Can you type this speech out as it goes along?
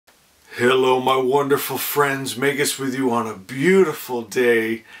Hello my wonderful friends, Magus with you on a beautiful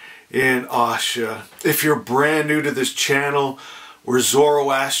day in Asha. If you're brand new to this channel, we're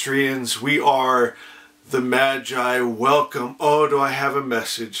Zoroastrians, we are the Magi. Welcome. Oh, do I have a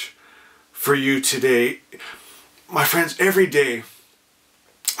message for you today. My friends, every day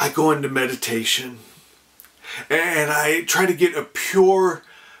I go into meditation and I try to get a pure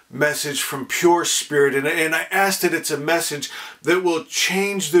message from pure spirit, and I ask that it's a message that will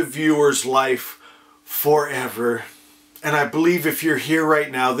change the viewer's life forever. And I believe if you're here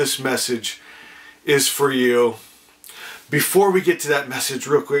right now, this message is for you. Before we get to that message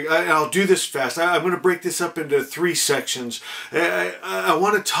real quick, I'll do this fast. I'm going to break this up into 3 sections. I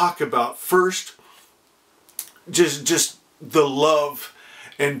want to talk about first just the love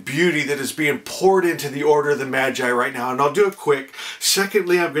and beauty that is being poured into the Order of the Magi right now. And I'll do it quick.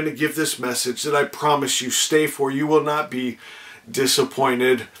 Secondly, I'm going to give this message that I promise you stay for. You will not be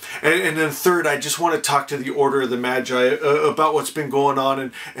disappointed. And then third, I just want to talk to the Order of the Magi about what's been going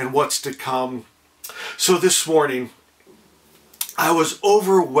on and what's to come. So this morning, I was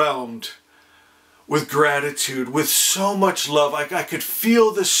overwhelmed with gratitude, with so much love. I could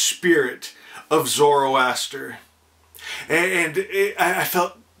feel the spirit of Zoroaster. And I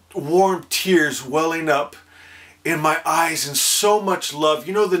felt warm tears welling up in my eyes and so much love.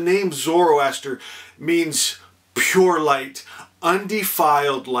 You know, the name Zoroaster means pure light,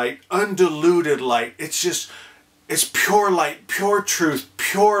 undefiled light, undiluted light. It's pure light, pure truth,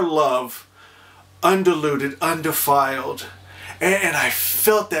 pure love, undiluted, undefiled. And I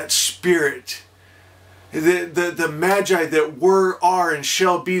felt that spirit, the Magi that were, are, and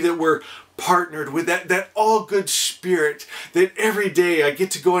shall be, that were partnered with that all good spirit, that every day I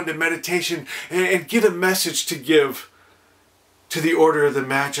get to go into meditation and get a message to give to the Order of the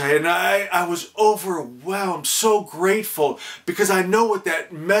Magi. And I was overwhelmed, so grateful, because I know what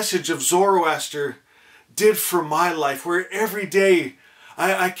that message of Zoroaster did for my life, where every day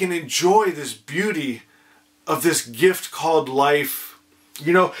I can enjoy this beauty of this gift called life.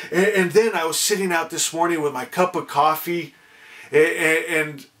 You know, and then I was sitting out this morning with my cup of coffee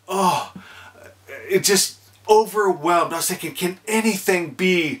and oh, it just overwhelmed. I was thinking, can anything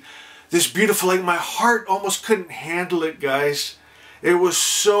be this beautiful? Like, my heart almost couldn't handle it, guys. It was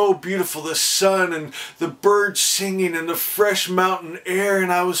so beautiful. The sun and the birds singing and the fresh mountain air,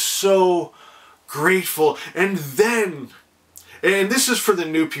 and I was so grateful. And then, and this is for the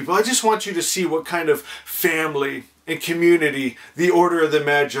new people, I just want you to see what kind of family and community the Order of the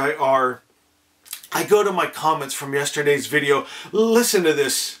Magi are. I go to my comments from yesterday's video. Listen to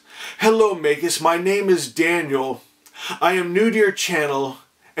this. Hello Magus, my name is Daniel. I am new to your channel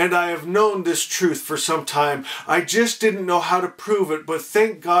and I have known this truth for some time. I just didn't know how to prove it, but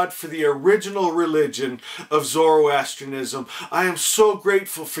thank God for the original religion of Zoroastrianism. I am so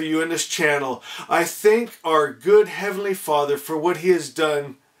grateful for you and this channel. I thank our good Heavenly Father for what He has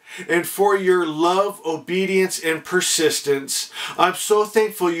done and for your love, obedience, and persistence. I'm so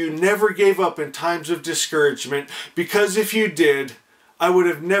thankful you never gave up in times of discouragement, because if you did, I would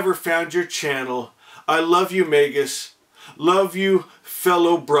have never found your channel. I love you, Magus. Love you,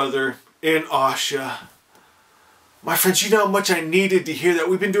 fellow brother in Asha. My friends, you know how much I needed to hear that.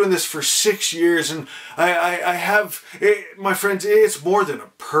 We've been doing this for 6 years, and I have, my friends, it's more than a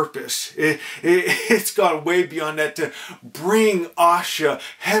purpose. It's gone way beyond that, to bring Asha,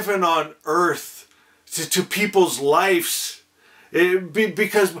 heaven on earth, to people's lives.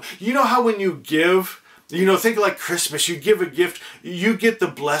 Because you know how when you give, you know, think like Christmas, you give a gift, you get the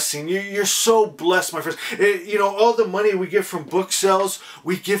blessing. You're so blessed, my friends. You know, all the money we get from book sales,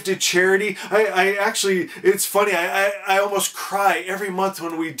 we give to charity. I actually, it's funny, I almost cry every month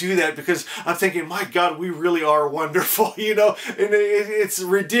when we do that, because I'm thinking, my God, we really are wonderful, you know. And it's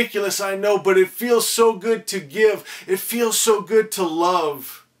ridiculous, I know, but it feels so good to give. It feels so good to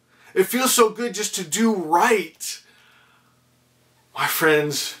love. It feels so good just to do right. My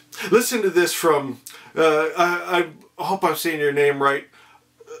friends, listen to this from, I hope I'm saying your name right,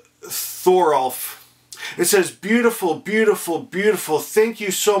 Thorolf. It says, beautiful, beautiful, beautiful. Thank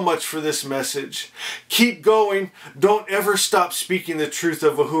you so much for this message. Keep going. Don't ever stop speaking the truth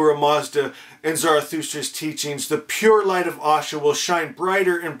of Ahura Mazda and Zarathustra's teachings. The pure light of Asha will shine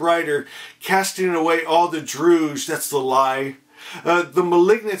brighter and brighter, casting away all the Druj, that's the lie, the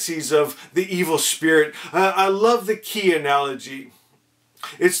malignancies of the evil spirit. I love the key analogy.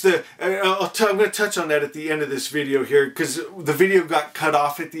 It's the, I'm going to touch on that at the end of this video here, because the video got cut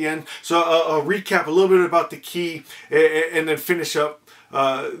off at the end. So I'll recap a little bit about the key and then finish up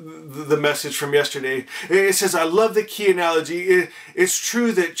the message from yesterday. It says, I love the key analogy. It's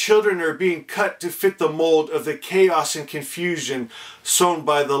true that children are being cut to fit the mold of the chaos and confusion sown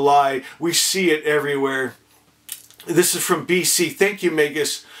by the lie. We see it everywhere. This is from BC. Thank you,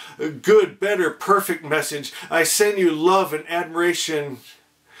 Magus. Good, better, perfect message. I send you love and admiration.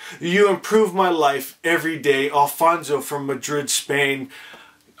 You improve my life every day. Alfonso from Madrid, Spain.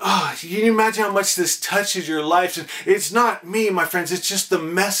 Oh, can you imagine how much this touches your life? It's not me, my friends. It's just the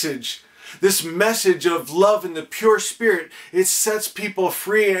message. This message of love and the pure spirit. It sets people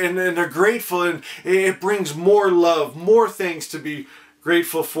free and they're grateful, and it brings more love, more things to be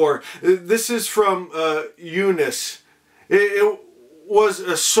grateful for. This is from Eunice. It was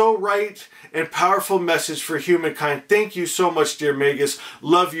a so right and powerful message for humankind. Thank you so much, dear Magus.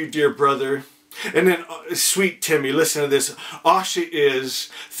 Love you, dear brother. And then sweet Timmy, listen to this. Asha is,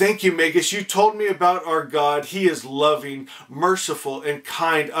 thank you, Magus. You told me about our God. He is loving, merciful, and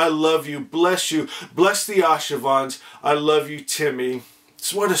kind. I love you. Bless you. Bless the Ashavans. I love you, Timmy.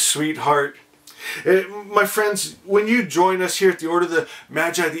 So what a sweetheart. My friends, when you join us here at the Order of the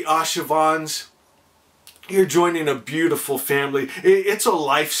Magi, the Ashavans, you're joining a beautiful family. It's a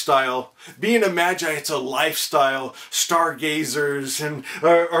lifestyle. Being a Magi, it's a lifestyle. Stargazers and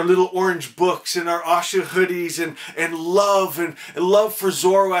our little orange books and our Asha hoodies and love for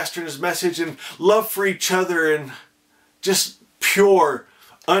Zoroaster and his message and love for each other and just pure,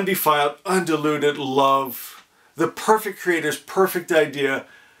 undefiled, undiluted love. The perfect creator's perfect idea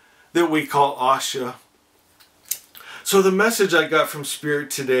that we call Asha. So the message I got from Spirit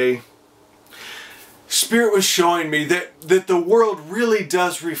today, Spirit was showing me that the world really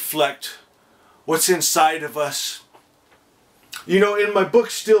does reflect what's inside of us. You know, in my book,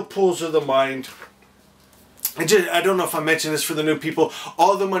 Still Pools of the Mind, I don't know if I mentioned this for the new people,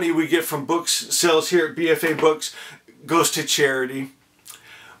 all the money we get from books sales here at BFA Books goes to charity.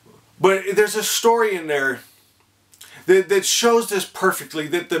 But there's a story in there that shows this perfectly,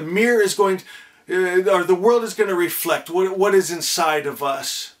 that the mirror is going to, or the world is going to reflect what is inside of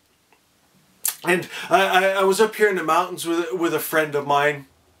us. And I was up here in the mountains with a friend of mine,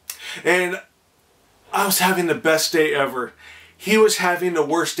 and I was having the best day ever. He was having the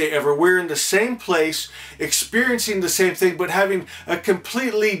worst day ever. We're in the same place, experiencing the same thing, but having a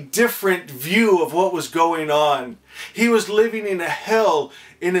completely different view of what was going on. He was living in a hell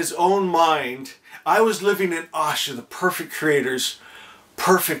in his own mind. I was living in Asha, the perfect creator's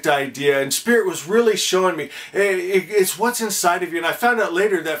perfect idea, and Spirit was really showing me it's what's inside of you. And I found out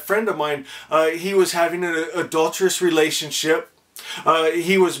later that friend of mine, he was having an adulterous relationship.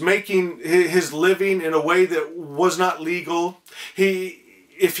 He was making his living in a way that was not legal.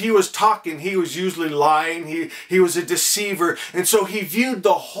 If he was talking, he was usually lying. He was a deceiver, and so he viewed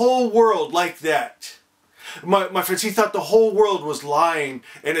the whole world like that. My friends, he thought the whole world was lying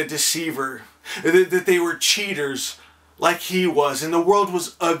and a deceiver, that they were cheaters like he was, and the world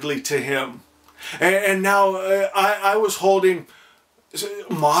was ugly to him. And now I was holding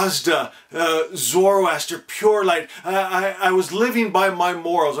Mazda, Zoroaster, pure light. I was living by my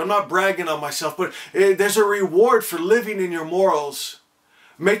morals. I'm not bragging on myself, but there's a reward for living in your morals,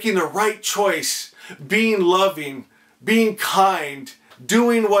 making the right choice, being loving, being kind,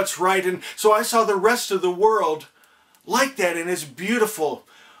 doing what's right. And so I saw the rest of the world like that, and it's beautiful.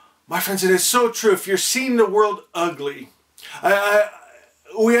 My friends, it is so true. If you're seeing the world ugly,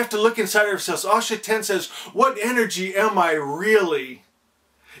 we have to look inside ourselves. Asha 10 says, what energy am I really?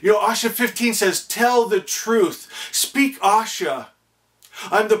 You know, Asha 15 says, tell the truth. Speak Asha.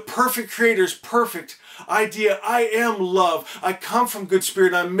 I'm the perfect creator's perfect idea. I am love. I come from good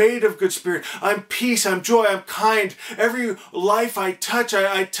spirit. I'm made of good spirit. I'm peace. I'm joy. I'm kind. Every life I touch,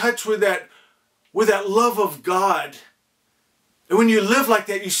 I touch with that love of God. And when you live like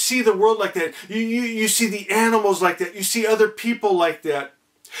that, you see the world like that. You see the animals like that. You see other people like that.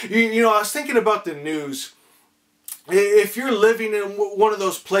 You know, I was thinking about the news. If you're living in one of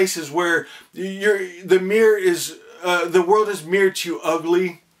those places where the world is mirrored to you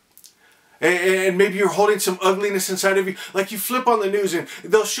ugly, and maybe you're holding some ugliness inside of you, like you flip on the news and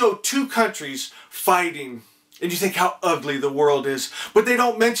they'll show two countries fighting. And you think how ugly the world is. But they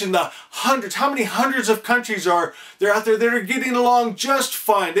don't mention the hundreds. How many hundreds of countries are there out there that are getting along just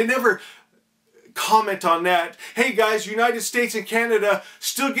fine? They never comment on that. Hey guys, United States and Canada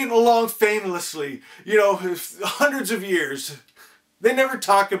still getting along famously. You know, hundreds of years. They never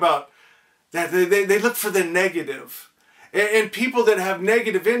talk about that. They look for the negative. And people that have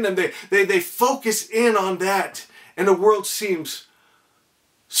negative in them, they focus in on that. And the world seems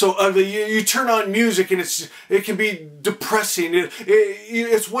so ugly. You turn on music and it can be depressing.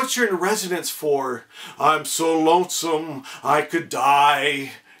 It's what you're in resonance for. I'm so lonesome, I could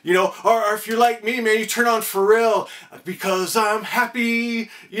die. You know, or if you're like me, man, you turn on Pharrell because I'm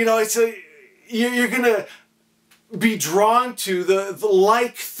happy. You know, you're gonna be drawn to the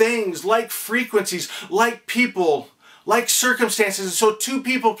like things, like frequencies, like people, like circumstances. And so two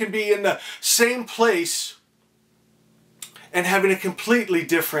people can be in the same place and having a completely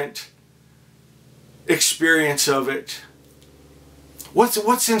different experience of it.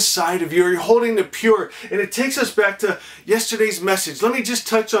 What's inside of you? Are you holding the pure? And it takes us back to yesterday's message. Let me just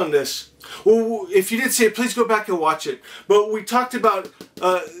touch on this. Well, if you did see it, please go back and watch it. But we talked about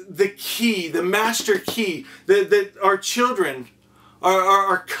the key, the master key that our children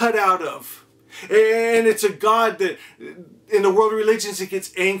are cut out of. And it's a God that in the world of religions, it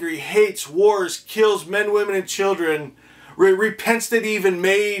gets angry, hates, wars, kills men, women, and children. Repents that he even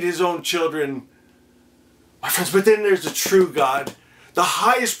made his own children. My friends, but then there's the true God. The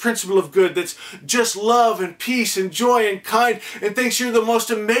highest principle of good that's just love and peace and joy and kind and thinks you're the most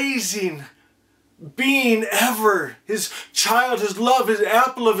amazing being ever. His child, his love, his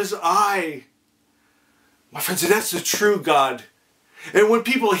apple of his eye. My friends, that's the true God. And when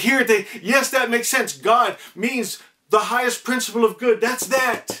people hear it, yes, that makes sense. God means the highest principle of good. That's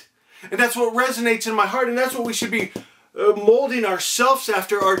that. And that's what resonates in my heart. And that's what we should be molding ourselves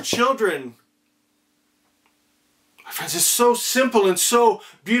after, our children. My friends, it's so simple and so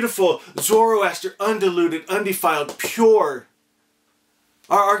beautiful. Zoroaster, undiluted, undefiled, pure.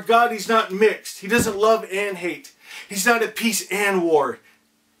 Our God, he's not mixed. He doesn't love and hate. He's not at peace and war.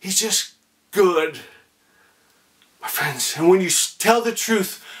 He's just good. My friends, and when you tell the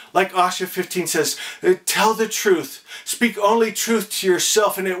truth, like Asha 15 says, tell the truth. Speak only truth to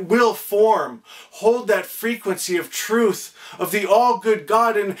yourself and it will form. Hold that frequency of truth, of the all-good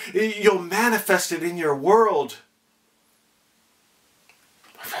God, and you'll manifest it in your world.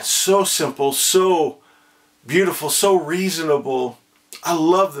 My friends, so simple, so beautiful, so reasonable. I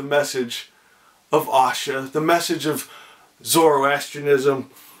love the message of Asha, the message of Zoroastrianism.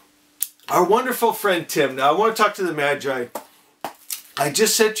 Our wonderful friend Tim. Now I want to talk to the Magi. I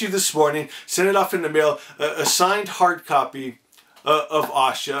just sent you this morning, sent it off in the mail, a signed hard copy of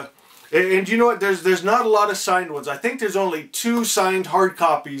Asha. And you know what? There's not a lot of signed ones. I think there's only 2 signed hard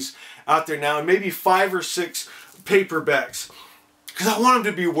copies out there now, and maybe 5 or 6 paperbacks. Because I want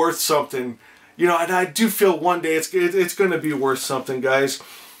them to be worth something. You know, and I do feel one day it's going to be worth something, guys.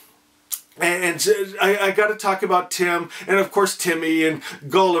 And I got to talk about Tim, and of course Timmy, and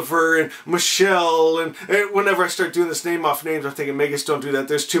Gulliver, and Michelle, and whenever I start doing this name off names, I'm thinking, Magus, don't do that.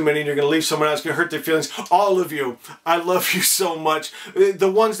 There's too many, and you're going to leave someone else, going to hurt their feelings. All of you, I love you so much.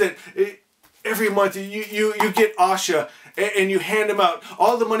 The ones that every month you get Asha, and you hand them out.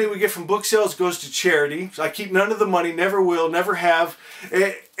 All the money we get from book sales goes to charity. So I keep none of the money, never will, never have.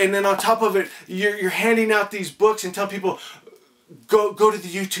 And then on top of it, you're handing out these books and tell people, go to the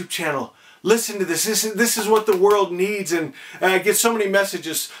YouTube channel. Listen to this. This is what the world needs. And I get so many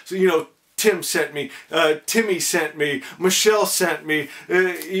messages. So, you know, Tim sent me. Timmy sent me. Michelle sent me.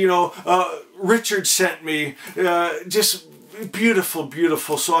 Richard sent me. Just beautiful,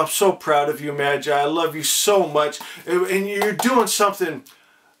 beautiful. So I'm so proud of you, Magi. I love you so much. And you're doing something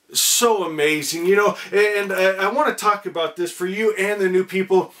so amazing, you know. And I want to talk about this for you and the new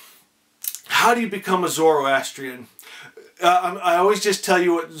people. How do you become a Zoroastrian? I always just tell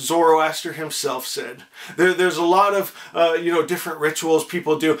you what Zoroaster himself said. There's a lot of different rituals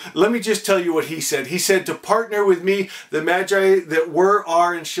people do. Let me just tell you what he said. He said to partner with me, the Magi that were,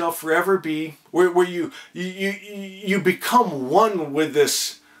 are, and shall forever be, where you become one with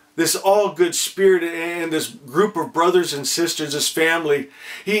this all good spirit and this group of brothers and sisters, this family.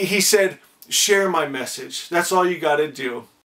 He said, share my message. That's all you got to do.